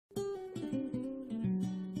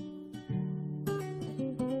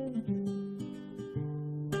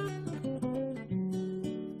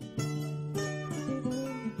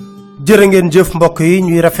jërë ngeen jëf mbokk yi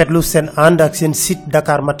ñuy rafetlu seen ànd ak seen site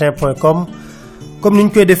dakarmatin.com comme niñ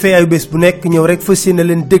koy defee ay bés bu nekk ñëw rek fas yéene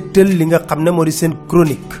leen dégtal li nga xam ne moo di seen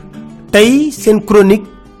chronique. tey seen chronique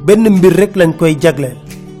benn mbir rek lañ koy jagleel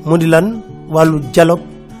mu di lan wàllu dialogue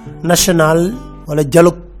national wala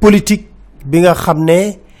dialogue politique bi nga xam ne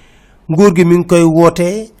nguur gi mi ngi koy woote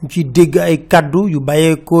ñu ciy dégg ay kaddu yu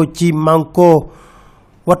bàyyeekoo ci Manko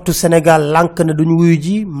wattu Sénégal lànk na duñu wuyu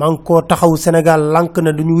ji Manko taxawu Sénégal lànk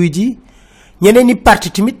na duñu wuyu ji ñeneen ñi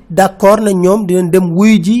parti tamit d'accord na ñoom dinañ dem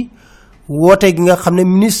wuyu ji woote gi nga xam ne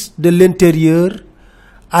ministre de l'intérieur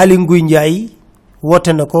Aly Ngouille Ndiaye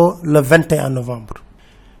woote na ko le 21 novembre.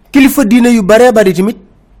 kilifa diine yu baree bari tamit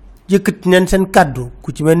yëkkati neen seen kaddu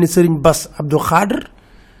ku ci mel ni Serigne Bass Abdou Khadre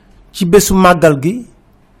ci bésu màggal gi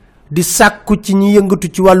di sàkku ci ñi yëngatu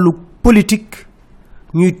ci wàllu politique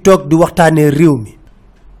ñuy toog di waxtaanee réew mi.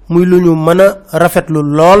 muy lu ñu mën a rafetlu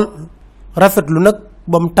lool rafetlu nag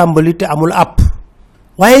ba mu tàmbali te amul àpp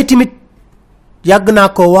waaye tamit yàgg naa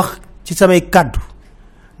ko wax ci samay kàddu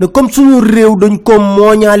ne comme suñu réew dañ ko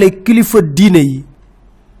mooñaale kilifa diine yi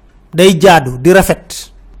day jaadu di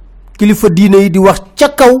rafet kilifa diine yi di wax ca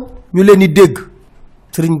kaw ñu leen di dégg.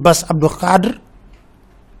 Serigne Bass Abdou Khadre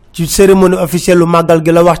ci cérémonie officielle lu màggal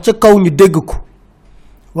gi la wax ca kaw ñu dégg ko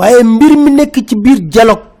waaye mbir mi nekk ci biir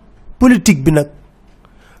dialogue politique bi nag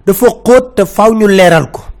dafa xóot te faaw ñu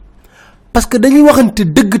leeral ko parce que dañuy waxante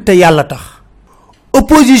dëgg te yàlla tax.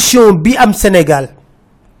 opposition bi am Sénégal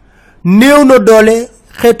néew na doole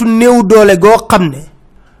xeetu néew doole goo xam ne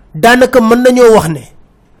daanaka mën nañoo wax ne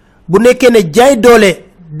bu nekkee ne jaay doole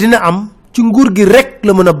dina am ci nguur gi rek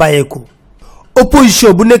la mën a bàyyeekoo.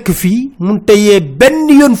 opposition bu nekk fii mun teyee benn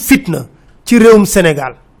yoon fitna ci réewum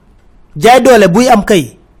Sénégal jaay doole buy am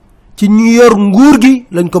kay ci ñu yor nguur gi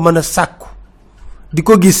lañ ko mën a sàkku di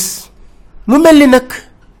ko gis. mu mel ni nag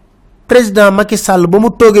président Macky Sall ba mu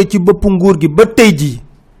toogee ci boppu nguur gi ba tey jii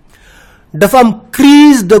dafa am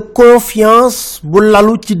crise de confiance bu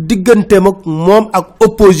lalu ci digganteem ak moom ak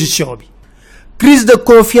opposition bi. crise de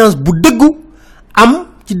confiance bu dëggu am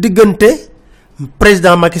ci diggante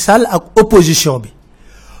président Macky Sall ak opposition bi.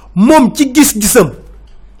 moom ci gis-gisam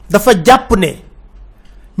dafa jàpp ne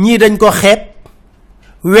ñii dañ ko xeeb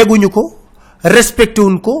weguñu ko respecté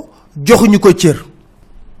wuñ ko joxuñu ko cër.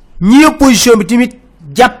 ñi opposition bi tamit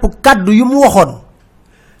jàpp kàddu yu mu waxoon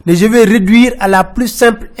ne je vais réduire à la plus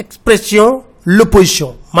simple expression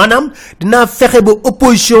l'opposition maanaam dinaa fexe ba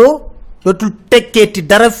opposition dootul tekkeeti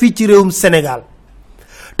dara fii ci réewum Sénégal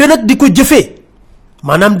te nag di ko jëfee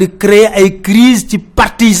maanaam di créer ay crise ci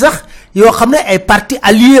parti sax yoo xam ne ay parti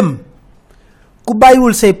alliés ku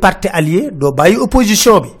bàyyiwul say parti alliés doo bàyyi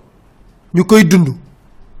opposition bi ñu koy dund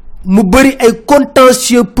mu bëri ay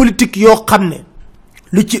contentieux politique yoo xam ne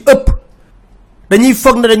lu ci ëpp dañuy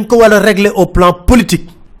foog ne dañ ko war a régler au plan politique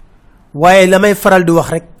waaye la may faral di wax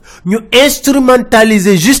rek ñu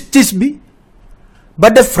instrumentaliser justice bi ba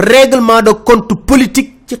def règlement de compte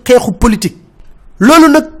politique ci xeexu politique. loolu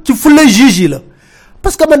nag ci fulla juge yi la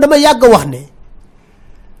parce que man dama yàgg wax ne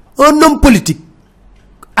un homme politique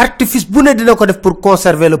artifice bu ne dina ko def pour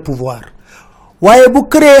conserver le pouvoir waaye bu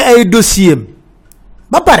créer ay dossier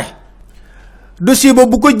ba pare dossier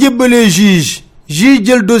boobu bu ko jébbalee juge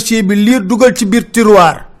jël dossier bi lire dugal ci biir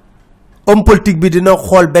tiroir homme politique bi dina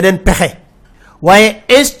xool beneen pexe waaye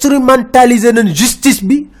instrumentaliser nañ justice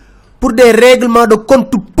bi pour des règlements de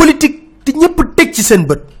compte politique te ñëpp teg ci seen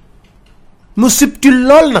bët mu subtil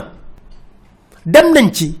lool nag dem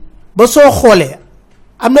nañ ci ba soo xoolee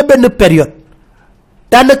am na benn période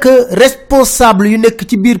daanaka responsable yu nekk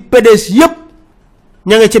ci biir PDS yépp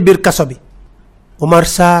ña nga ca biir kaso bi. Omar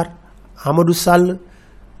Sarr, Amadou Sall,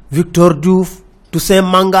 Victor Diouf, Toussaint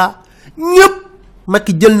Manga ñëpp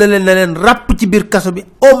Macky jël na leen ràpp ci biir kaso bi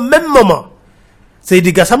au même moment.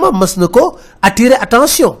 Seydi Gassama mas na ko attirer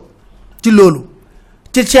attention ci loolu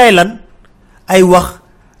ci caay lan ay wax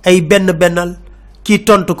ay bennal kii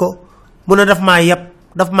tontu ko mun a daf maa yeb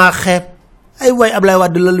daf maa xeeb ay waay Ablaye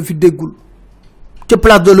Wade la la fi déggul ca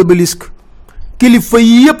place de l'Obélisque kilifa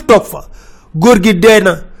yi yëpp toog fa góor gi dee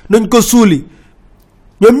na nañ ko suuli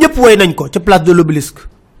ñoom ñëpp way nañ ko ca place de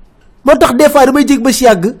l'Obélisque. moo tax des fois damay jég ba si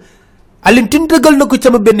yàgg Alioune Tine dëggal na ko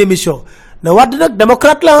sama benn émission ne Wade nag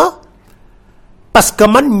démocrate la parce que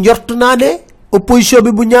man njort naa ne opposition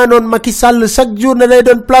bi bu ñaanoon Macky Sall chaque jour ne lay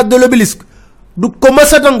doon place de l'Obélisque du ko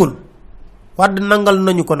mës a nangul Wade nangal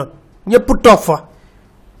nañu ko nag ñëpp toog fa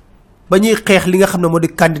ba ñuy xeex li nga xam ne moo di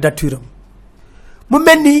candidature am. mu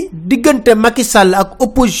mel ni diggante Macky Sall ak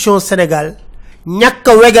opposition Sénégal ñàkk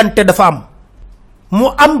a wegante dafa am mu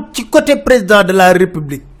am ci côté président de la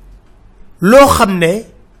République loo xam ne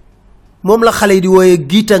moom la xale yi di wooyee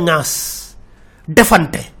giita ŋaas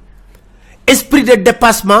defante esprit de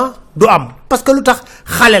dépassement du am parce que lutax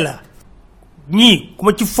xalé la ñi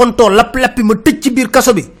kuma ci fonto lap-lappi ma tecc ci biir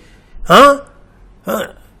kasso bi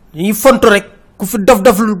ñi fonto rek ku fi dof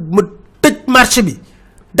ma tecc marché bi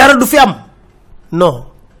dara du fi am non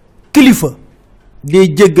kilifa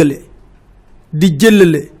day jéggale di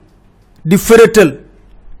jëlale di férétal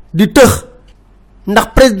di tex ndax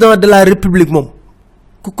président de la république mom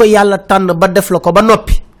ku ko yalla tan ba def la ko ba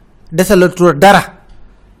nopi dessal tour dara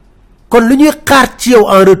kon lu ñuy xaar ci yow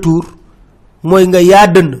en retour moy nga ya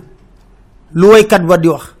deun lu way kat ba di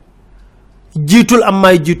wax jitul am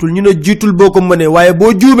may jitul ñu ne jitul boko mëne waye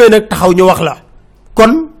bo juumé nak taxaw ñu wax la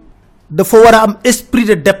kon dafa wara am esprit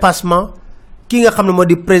de dépassement ki nga xamne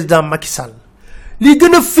modi président Macky Sall li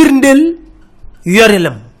gëna firndel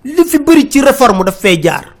yorelam li fi bari ci réforme da fay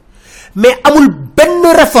jaar mais amul benn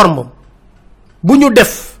réforme bu ñu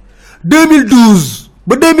def 2012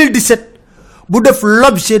 ba 2017 bu def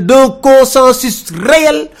l'objet d'un consensus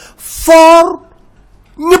réel fort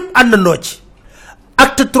ñep andando ci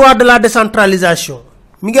acte 3 de la décentralisation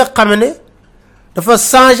mi nga xamné dafa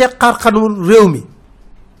changer xarxanu réew mi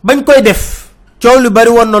bañ koy def ciow lu bari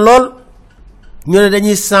won na lool ñu ne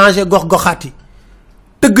dañuy changer gox goxati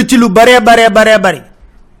teug ci lu bari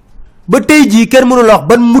ba tay ji kenn mënu la wax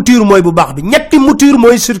ban mouture moy bu baax bi ñetti mouture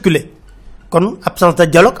moy circuler kon absence de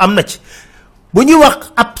dialogue amna ci bu ñuy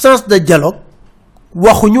wax absence de dialogue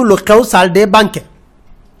waxuñu lu xew salle des banquets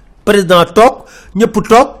président tok ñepp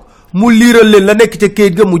tok mu liral leen la nek ci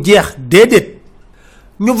keuyit ga mu jeex dedet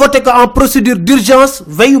ñu voté ko en procédure d'urgence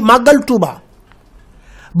veille magal Touba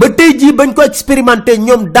ba tay ji bañ ko expérimenter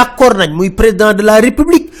ñom d'accord nañ muy président de la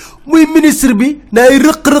république muy ministre bi nay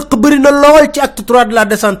rek bari na lol ci acte 3 de la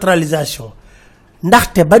décentralisation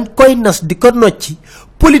ndaxte bañ koy nas di ko nocci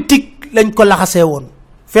politique lañ ko laxasé won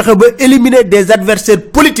fexé ba éliminer des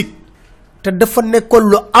adversaires politiques té dafa nekkon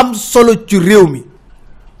lu am solo ci réew mi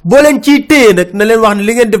bo len ci téyé nak na len wax ni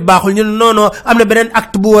li ngeen def baxul ñu non amna benen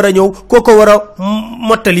acte bu wara ñew koko wara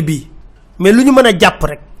motali bi mais luñu mëna japp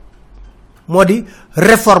rek modi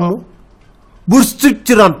réforme bu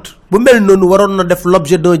structurante bu mel nonu waron na def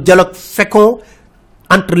l'objet d'un dialogue fécond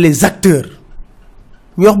entre les acteurs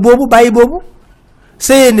ñu wax bobu bayyi bobu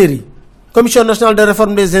CNRI commission nationale de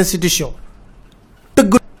réforme des institutions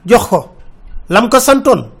teug jox ko lam ko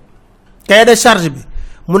santone cahier de charge bi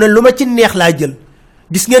mu ne luma ci neex la jël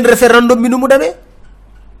gis ngeen référendum bi nu mu démé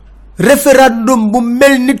référendum bu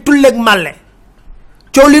melni tulek malé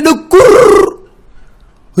ciowli de kur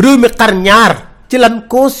réew mi xar ñaar ci lan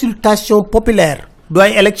consultation populaire do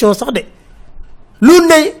ay élection sax de lu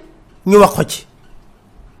ne ñu wax ko ci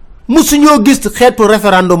musu ñoo gis xétu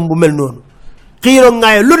référendum bu mel non xiro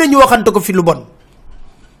ngaay lu ne ñu waxante ko fi lu bon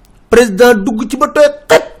président dugg ci ba toy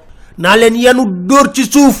xet na len yanu dor ci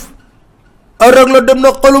suuf arag la dem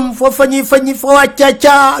na xolum fo fañi fo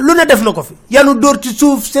wacca lu ne def nako fi yanu dor ci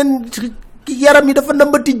suuf sen yaram yi dafa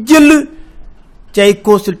nambati jël ci ay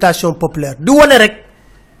consultation populaire di woné rek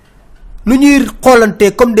lu ñuy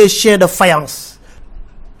xolanté comme des chiens de faïence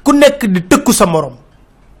ku nekk di tekku sa morom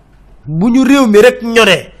bu ñu réew mi rek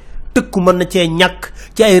ñoré tekku mën na ci ñak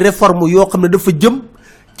ci ay réforme yo xamne dafa jëm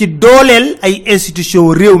ci dolel ay institution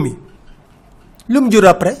réew mi lum jur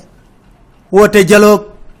après woté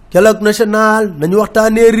dialogue national nañu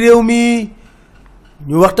waxtané réew mi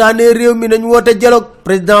nañu woté dialogue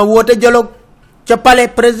président woté dialogue ci palais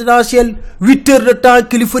présidentiel 8 heures de temps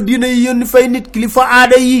kilifa diina yi yoni fay nit kilifa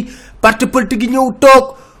aada yi parti politique ñew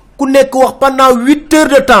tok ku nekk wax pendant 8 heures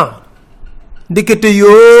de temps ndikete yo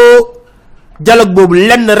dialogue bobu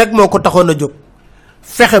lenn rek moko taxona jog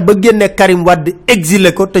fexé ba génné Karim Wade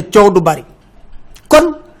exilé ko te ciow du bari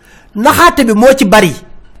kon naxaté bi mo ci bari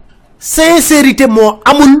sincérité mo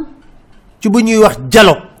amul ci bu ñuy wax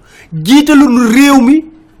dialogue jiitalu nu réew mi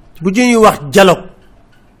bu ñuy wax dialogue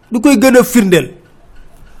du koy gëna firndel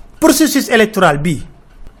processus électoral bi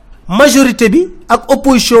majorité bi ak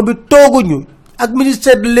opposition bi toguñu ak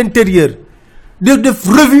ministère de l'intérieur def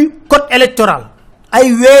revue code électoral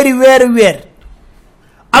ay wéri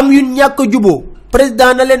am yu ñak jubo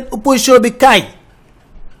président na len opposition bi kay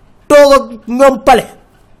tog ak ñom palais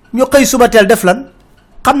ñu xey subatel def lan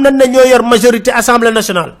xam nañ ne ñoo yor majorité assemblée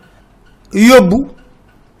nationale yobbu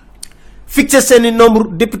fixer sen nombre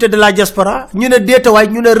député de la diaspora ñu ne déta way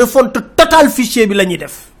ñu ne refonte total fichier bi lañuy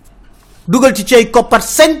def dugal ci cey copart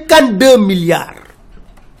 52 milliards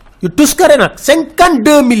yu tuskare nak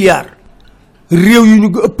 52 milliards réew yu ñu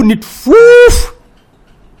ëpp nit fouf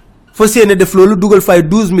fa séné def lolu dugal fay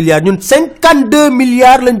 12 milliards ñun 52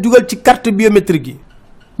 milliards lañ dugal ci carte biométrique yi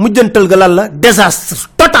mujjantal ga lan la désastre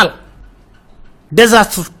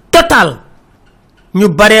total ñu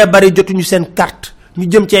bari jotu ñu sen carte ñu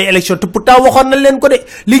jëm ci ay élection te pourtant waxoon nañ leen ko de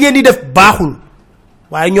li ngeen di def baaxul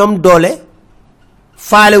waaye ñoom doole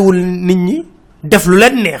faalewul nit ñi def lu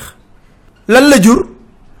leen neex lan la jur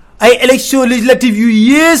ay élection législative yu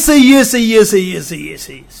yées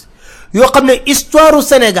yoo xam ne histoire u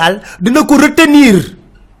Sénégal dina ko retenir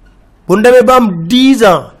bu ñu demee ba am 10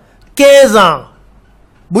 ans 15 ans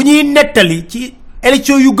bu ñuy nettali ci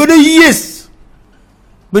élection yu gën a yées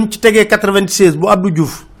buñ ci tegee 96 bu Abdou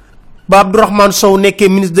Diouf ba Abdourahmane Sow nekkee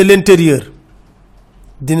ministre de l'intérieur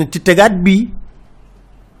dina ci tegaat bii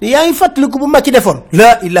yaa ngi fàttaliku bu Macky defoon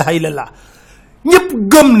la ilaha illallah ñëpp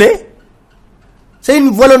gëm ne c'est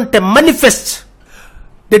une volonté manifeste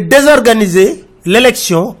de désorganiser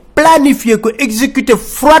l'élection planifier ko exécuter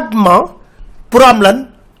froidement pour am lan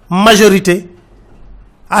majorité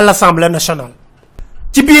à l'Assemblée nationale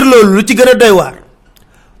ci biir loolu lu ci gën a doy waar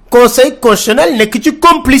conseil constitutionnel nekk ci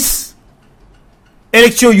complice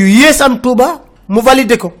élection yu yées am Touba mu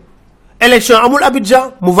valider ko élection amul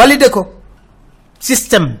Abidjan mu valider ko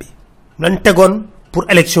système bi lañ tegoon pour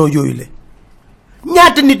élection yooyu la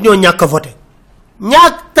ñaata nit ñoo ñàkk a voté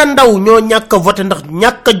ñaata ndaw ñoo ñàkk a voté ndax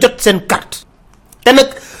ñàkk a jot seen carte te nag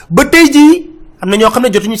ba tey jii am na ñoo xam ne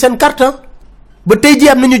jotuñu seen carte ba tey jii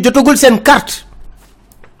am na ñu jotagul seen carte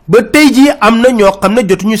ba tey jii am na ñoo xam ne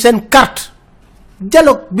jotuñu seen carte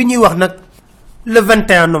dialogue bi ñuy wax nag le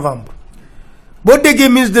 21 novembre boo déggee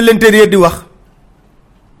ministre de l'intérieur di wax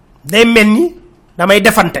day mel ni damay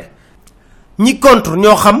defante ñi contre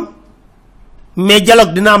ñoo xam mais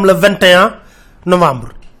dialogue dina am le 21 novembre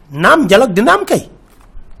naam dialogue dina am kay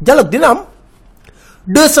dialogue dina am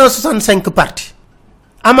 265 partis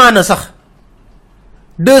amaana sax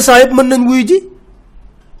 200 yëpp mën nañ wuyu ji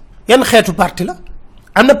yan xeetu parti la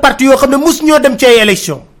am na parti yoo xam ne mus ñoo dem ci ay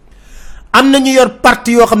élection am na ñu yor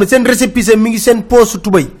parti yoo xam ne seen récépissé mi ngi seen poosu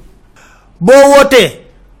tubay boo wootee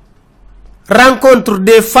rencontre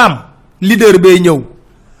des femmes leader bay ñëw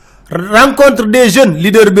rencontre des jeunes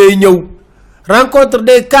leader bay ñëw rencontre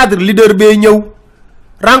des cadres leader bay ñëw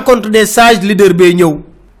rencontre des sages leader bay ñëw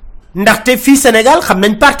ndaxte fii Sénégal xam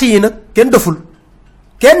nañ parti yi nag kenn doful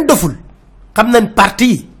xam nañ parti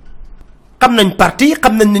yi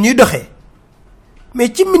xam nañ ni ñuy doxee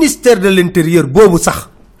mais ci ministère de l'intérieur boobu sax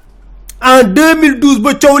en 2012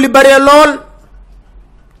 ba coow li baree lool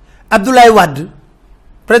Abdoulaye Wade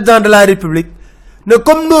président de la République ne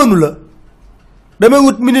comme noonu la damay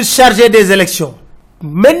wut ministre chargé des élections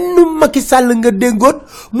mel nu Macky Sall nga déggoon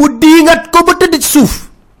mu diingat ko ba tëdd ci suuf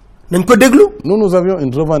nañ ko déglu. Nous avions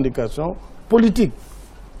une revendication politique.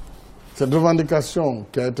 Cette revendication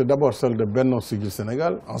qui a été d'abord celle de Bonne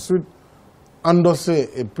Sénégal, ensuite endossée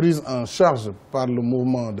et prise en charge par le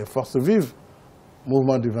mouvement des forces vives,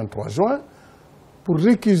 mouvement du 23 juin, pour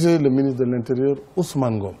récuser le ministre de l'Intérieur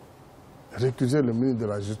Ousmane Ngom, récuser le ministre de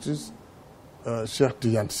la Justice Cheikh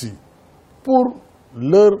Tidiane Sy, pour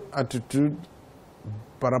leur attitude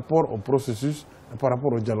par rapport au processus et par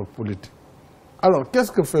rapport au dialogue politique. Alors,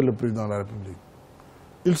 qu'est-ce que fait le président de la République?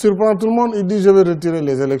 Il surprend tout le monde, il dit « je vais retirer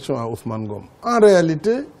les élections à Ousmane Ngom ». En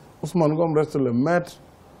réalité, Ousmane Ngom reste le maître,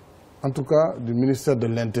 en tout cas, du ministère de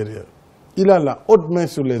l'Intérieur. Il a la haute main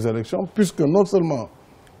sur les élections, puisque non seulement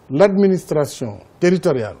l'administration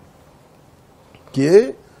territoriale, qui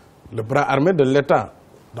est le bras armé de l'État,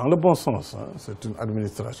 dans le bon sens, hein, c'est une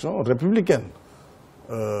administration républicaine.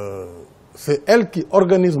 C'est elle qui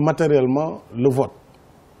organise matériellement le vote.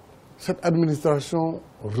 Cette administration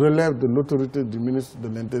relève de l'autorité du ministre de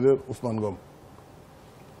l'Intérieur, Ousmane Ngom.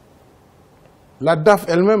 La DAF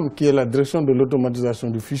elle-même, qui est la direction de l'automatisation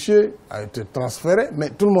du fichier, a été transférée, mais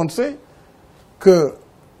tout le monde sait que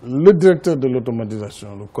le directeur de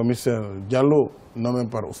l'automatisation, le commissaire Diallo, nommé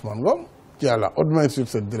par Ousmane Ngom, qui a la haute main sur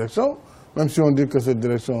cette direction, même si on dit que cette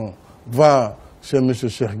direction va chez M.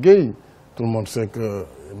 Cheikh Gueye, tout le monde sait que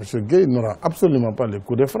M. Gueye n'aura absolument pas les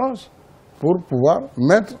coups de franche pour pouvoir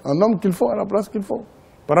mettre un homme qu'il faut à la place qu'il faut,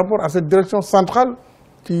 par rapport à cette direction centrale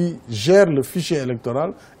qui gère le fichier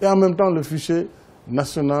électoral et en même temps le fichier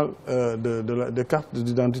national des cartes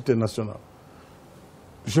d'identité nationale.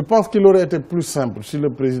 Je pense qu'il aurait été plus simple si le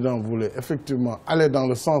président voulait effectivement aller dans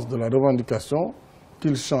le sens de la revendication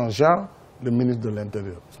qu'il changeât le ministre de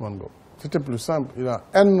l'Intérieur, Ousmane Ngom. C'était plus simple. Il a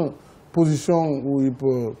une position où il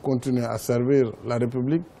peut continuer à servir la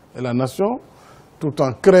République et la nation tout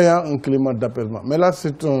en créant un climat d'apaisement. Mais là,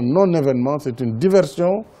 c'est un non-événement, c'est une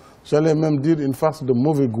diversion, j'allais même dire une farce de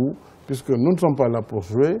mauvais goût, puisque nous ne sommes pas là pour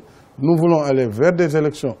jouer. Nous voulons aller vers des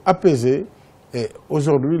élections apaisées et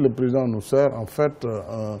aujourd'hui, le président nous sert en fait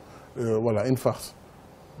voilà, une farce.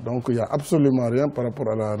 Donc il n'y a absolument rien par rapport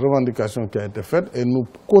à la revendication qui a été faite et nous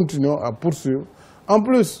continuons à poursuivre. En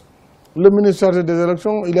plus, Le ministre chargé des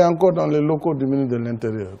élections, il est encore dans les locaux du ministre de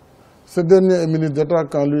l'Intérieur. Ce dernier est ministre d'État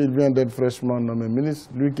quand lui, il vient d'être fraîchement nommé ministre,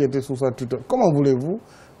 lui qui était sous sa tutelle. Comment voulez-vous,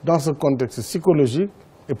 dans ce contexte psychologique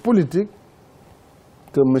et politique,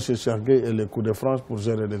 que M. Cheikh Gueye ait les coups de France pour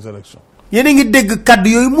gérer les élections? yéen a ngi dégg kàddu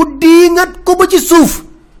yooyu mu diingat ko ba ci suuf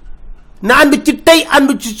na ànd ci tey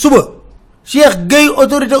ànd ci suba. Cheikh Gueye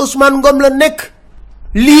autorité Ousmane Ngom la nekk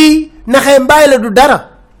lii naxee mbaay la du dara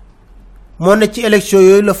moo ne ci élection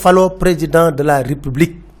yooyu la faloo président de la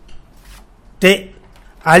république te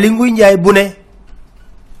Aly Ngouille Ndiaye bu ne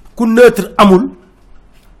ku neutre amul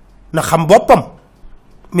na xam boppam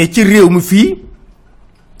mais ci réew mi fii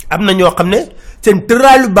am na ñoo xam ne seen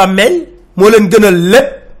tëraalu bàmmeel moo leen gënal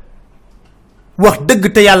lépp wax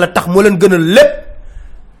dëgg te yàlla tax moo leen gënal lépp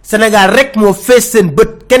Sénégal rek moo fees seen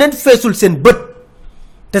bët keneen feesul seen bët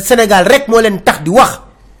te Sénégal rek moo leen tax di wax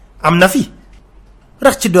am na fi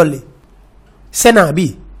rax ci dolli Sénat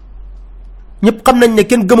bi ñëpp xam nañ ne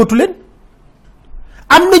kenn gëmatu leen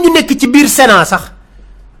am na ñu nekk ci biir Sénat sax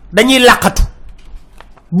dañuy làqatu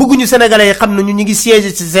bëgguñu sénégalais yi xam nañu ñu ngi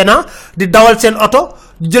siège ci Sénat di dawal seen oto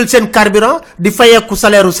di jël seen carburant di fayeeku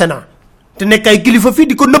salaire u Sénat te nekk ay kilifa fii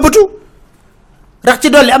di ko nëbbatu rax ci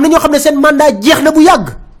dolli am na ñoo xam ne seen mandat jeex na bu yàgg.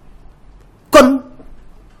 kon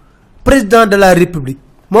président de la république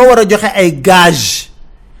moo war a joxe ay gage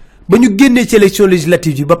ba ñu génnee ci élection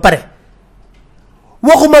législative yi ba pare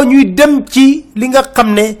waxuma ñuy dem ci li nga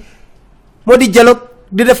xam ne moo di dialogue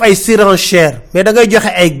di def ay surenchère mais da ngay joxe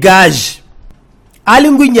ay gage. Aly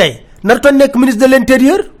Ngouille Ndiaye nartoon nekk ministre de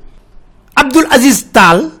l'intérieur Abdoul Aziz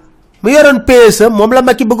Tall mu yoroon PSE moom la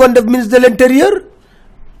Macky bëggoon def ministre de l'intérieur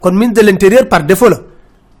kon ministre de l'intérieur par défaut la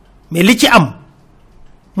mais li ci am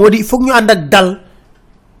moo di foog ñu ànd ak dal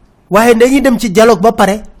waaye dañuy dem ci dialogue ba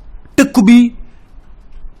pare tëkku bi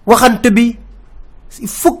waxante bi il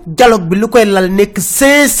faut dialogue bi lu koy lal nekk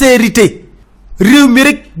sincérité réew mi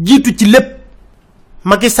rek jiitu ci lépp.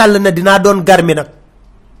 Macky Sall na dinaa doon garmi nag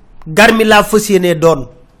garmi laa fas yéenee doon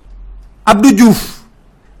Abdou Diouf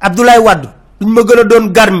Abdoulaye Wade duñ ma gën a doon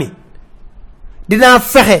garmi dinaa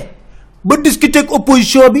fexe ba discuter ak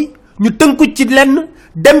opposition bi ñu tënku ci lenn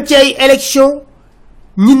dem ci ay élection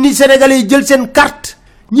ñi ni Sénégalais yi jël seen carte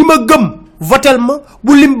ñi ma gëm votel ma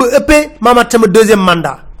bu lim ba ëppee maamat sama deuxième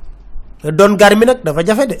mandat doon garmi nag dafa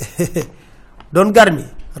jafe de doon garmi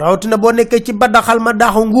rawatina boo nekkee ci baddaxal ma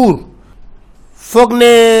daaxu nguur foog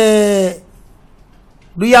ne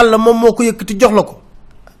du yàlla moom moo ko yëkkati jox la ko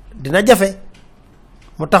dina jafe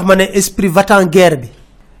moo tax ma ne esprit va-t-en-guerre bi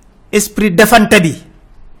esprit defante bi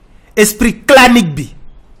esprit clanique bi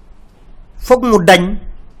foog mu dañ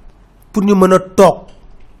pour ñu mën a toog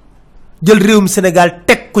jël réewum Sénégal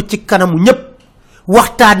teg ko ci kanamu ñëpp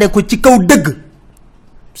waxtaane ko ci kaw dëgg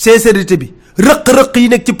sincérité bi rëq-rëq yi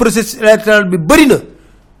nekk ci processus électoral bi bëri na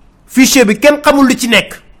fichier bi kenn xamul lu ci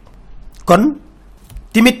nekk kon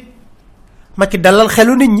timit Macky dalal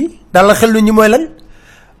xelu nit ñi dalal xelu nit ñi mooy lan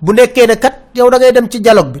bu nekkee ne kat yow da ngay dem ci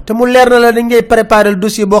dialogue bi te mu leer na la dañ ngay préparer le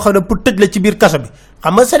dossier boo xam ne pour tëj la ci biir kaso bi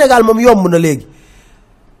xam nga Sénégal moom yomb na léegi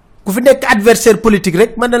ku fi nekk adversaire politique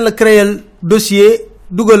rek mën na la créer dossier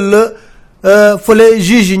dugal la fële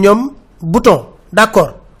juge yi ñoom bouton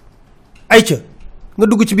d'accord ayca nga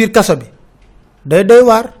dugg ci biir kaso bi day doy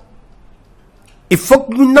waar il faut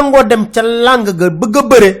ñu nangoo dem ca làng ga bëgg a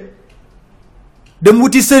bëre dem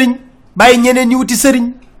wuti sëriñ bàyyi ñeneen ñi wuti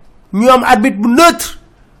sëriñ ñu am arbitre bu neutre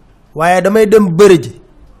waaye damay dem bëre ji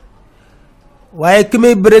waaye ki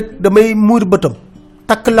may bëre damay muur bëtam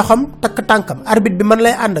takk loxam takk tànkam arbitre bi man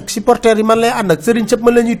lay ànd ak supporter yi man lay ànd ak sëriñ sëpp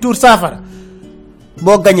man la ñuy tuur saafara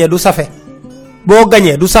boo gañee du safe boo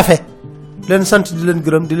gañee du safe leen sant di leen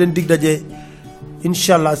gërëm di leen dig daje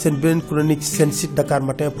incha allah seen beneen chronique seen site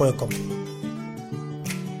dakarmatin.com